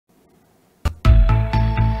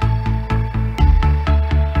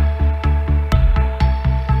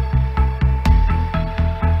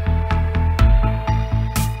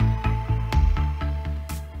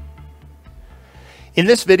In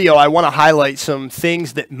this video, I want to highlight some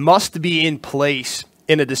things that must be in place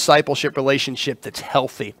in a discipleship relationship that's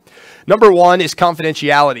healthy. Number one is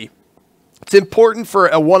confidentiality. It's important for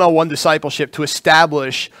a one-on-one discipleship to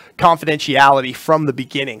establish confidentiality from the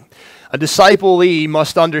beginning. A disciplee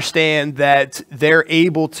must understand that they're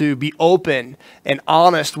able to be open and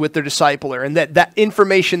honest with their discipler, and that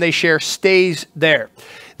information they share stays there.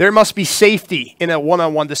 There must be safety in a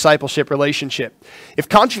one-on-one discipleship relationship. If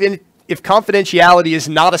confidentiality is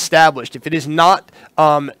not established, if it is not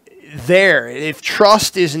there, if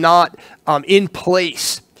trust is not in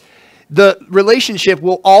place, the relationship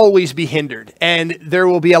will always be hindered, and there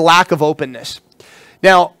will be a lack of openness.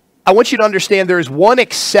 Now, I want you to understand there is one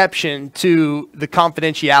exception to the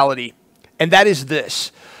confidentiality, and that is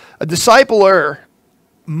this. A discipler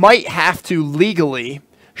might have to legally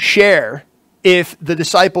share if the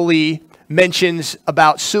disciplee mentions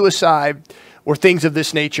about suicide or things of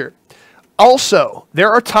this nature. Also,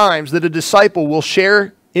 there are times that a disciple will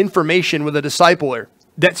share information with a discipler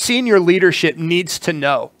that senior leadership needs to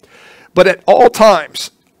know. But at all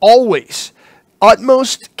times, always,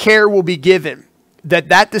 utmost care will be given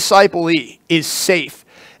that disciplee is safe,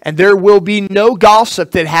 and there will be no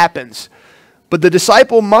gossip that happens. But the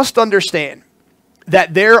disciple must understand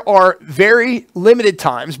that there are very limited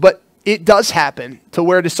times, but it does happen, to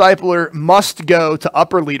where a discipler must go to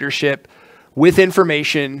upper leadership with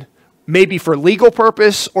information, maybe for legal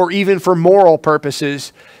purpose or even for moral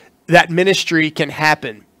purposes. That ministry can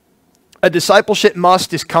happen. A discipleship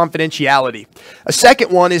must is confidentiality. A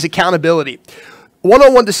second one is accountability.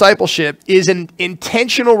 One-on-one discipleship is an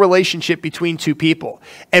intentional relationship between two people.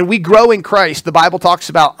 And we grow in Christ. The Bible talks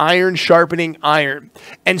about iron sharpening iron.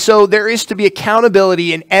 And so there is to be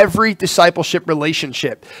accountability in every discipleship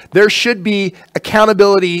relationship. There should be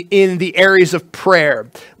accountability in the areas of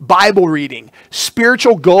prayer, Bible reading,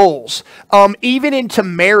 spiritual goals, even into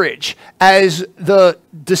marriage, as the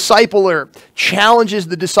discipler challenges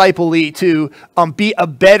the disciplee to be a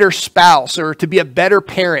better spouse or to be a better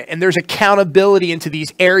parent. And there's accountability into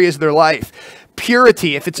these areas of their life.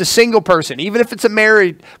 Purity, if it's a single person, even if it's a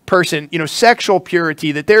married person, sexual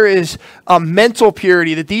purity, that there is mental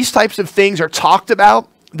purity, that these types of things are talked about,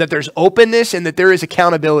 that there's openness, and that there is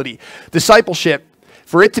accountability. Discipleship,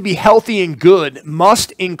 for it to be healthy and good,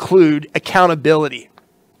 must include accountability.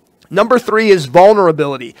 Number three is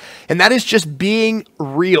vulnerability, and that is just being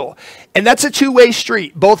real. And that's a two-way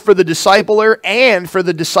street, both for the discipler and for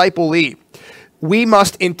the disciplee. We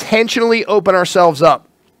must intentionally open ourselves up.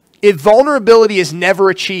 If vulnerability is never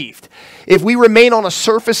achieved, if we remain on a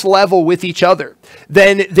surface level with each other,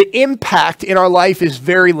 then the impact in our life is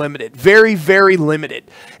very limited, very, very limited.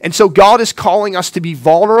 And so God is calling us to be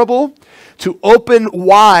vulnerable, to open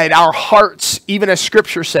wide our hearts, even as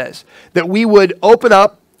Scripture says, that we would open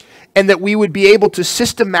up and that we would be able to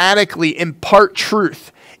systematically impart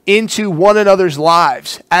truth into one another's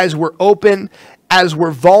lives as we're open, as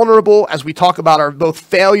we're vulnerable, as we talk about our both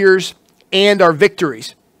failures and our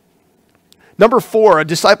victories. Number four, a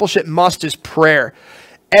discipleship must is prayer.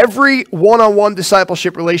 Every one-on-one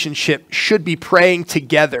discipleship relationship should be praying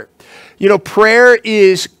together. Prayer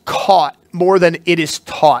is caught more than it is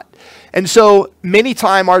taught. And so many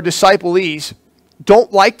times our disciplees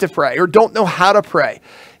don't like to pray or don't know how to pray.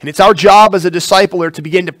 And it's our job as a discipler to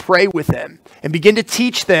begin to pray with them and begin to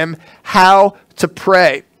teach them how to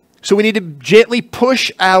pray. So we need to gently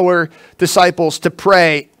push our disciples to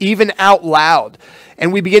pray, even out loud.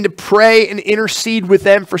 And we begin to pray and intercede with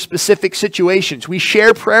them for specific situations. We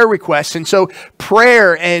share prayer requests. And so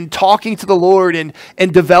prayer and talking to the Lord and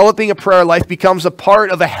developing a prayer life becomes a part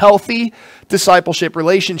of a healthy discipleship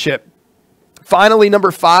relationship. Finally,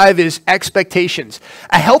 number five is expectations.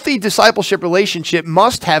 A healthy discipleship relationship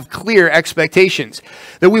must have clear expectations,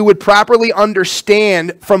 that we would properly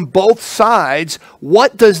understand from both sides,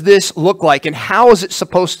 what does this look like and how is it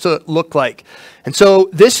supposed to look like? And so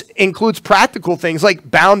this includes practical things like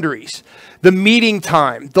boundaries, the meeting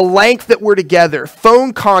time, the length that we're together,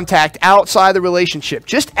 phone contact outside the relationship,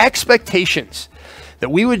 just expectations,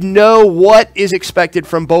 that we would know what is expected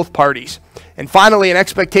from both parties. And finally, an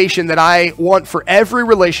expectation that I want for every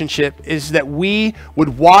relationship is that we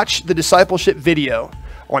would watch the discipleship video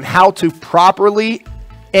on how to properly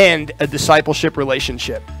end a discipleship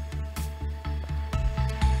relationship.